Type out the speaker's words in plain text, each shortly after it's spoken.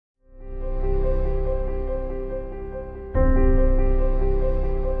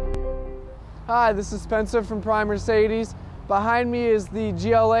Hi, this is Spencer from Prime Mercedes. Behind me is the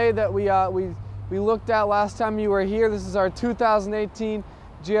GLA that we looked at last time you were here. This is our 2018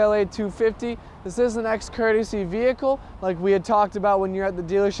 GLA250. This is an ex-courtesy vehicle like we had talked about when you're at the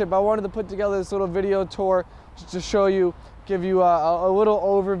dealership. I wanted to put together this little video tour just to show you, give you a little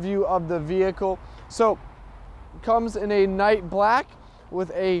overview of the vehicle. So it comes in a night black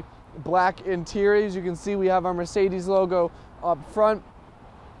with a black interior. As you can see, we have our Mercedes logo up front.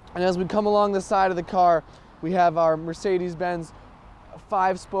 And as we come along the side of the car, we have our Mercedes-Benz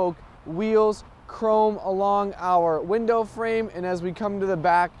 5-spoke wheels, chrome along our window frame. And as we come to the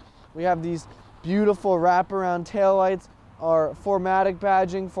back, we have these beautiful wraparound taillights, our 4MATIC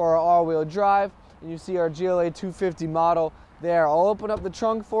badging for our all-wheel drive. And you see our GLA250 model there. I'll open up the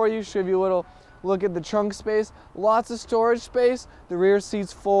trunk for you, show you a little look at the trunk space. Lots of storage space. The rear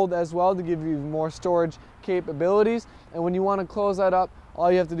seats fold as well to give you more storage capabilities. And when you want to close that up,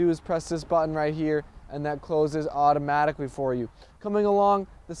 all you have to do is press this button right here and that closes automatically for you. Coming along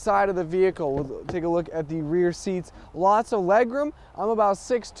the side of the vehicle, we'll take a look at the rear seats. Lots of legroom. I'm about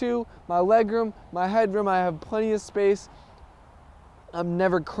 6'2". My legroom, my headroom, I have plenty of space. I'm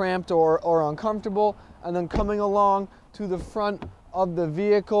never cramped or uncomfortable. And then coming along to the front of the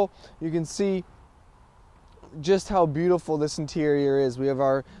vehicle, you can see just how beautiful this interior is. We have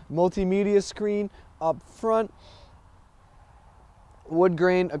our multimedia screen up front, wood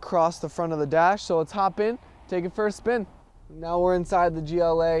grain across the front of the dash. So let's hop in, take it for a spin. Now we're inside the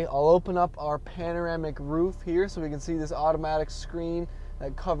GLA. I'll open up our panoramic roof here so we can see this automatic screen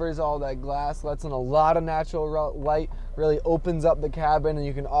that covers all that glass, lets in a lot of natural light, really opens up the cabin, and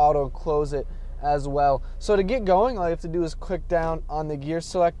you can auto close it as well. So to get going, all you have to do is click down on the gear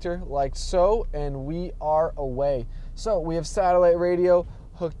selector like so, and we are away. So we have satellite radio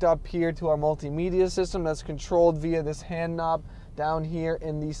hooked up here to our multimedia system that's controlled via this hand knob down here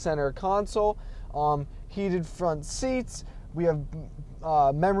in the center console. Heated front seats. We have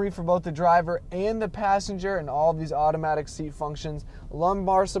memory for both the driver and the passenger, and all of these automatic seat functions.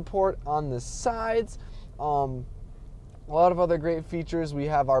 Lumbar support on the sides. A lot of other great features. We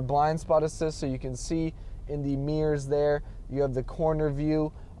have our blind spot assist, so you can see in the mirrors there. You have the corner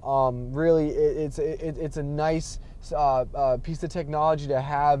view. Really, it's a nice piece of technology to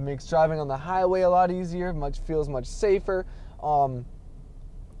have. Makes driving on the highway a lot easier. Feels much safer.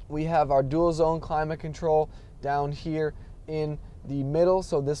 We have our dual zone climate control down here in the middle.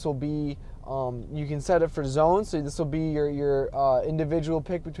 So this will be, you can set it for zones. So this will be your individual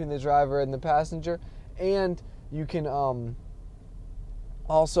pick between the driver and the passenger. And you can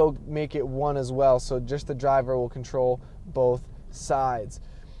also make it one as well. So just the driver will control both sides.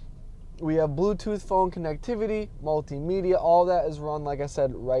 We have Bluetooth phone connectivity, multimedia, all that is run, like I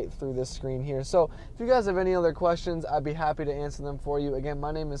said, right through this screen here. So if you guys have any other questions, I'd be happy to answer them for you. Again,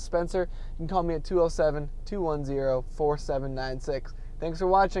 my name is Spencer. You can call me at 207-210-4796. Thanks for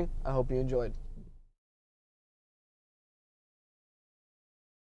watching. I hope you enjoyed.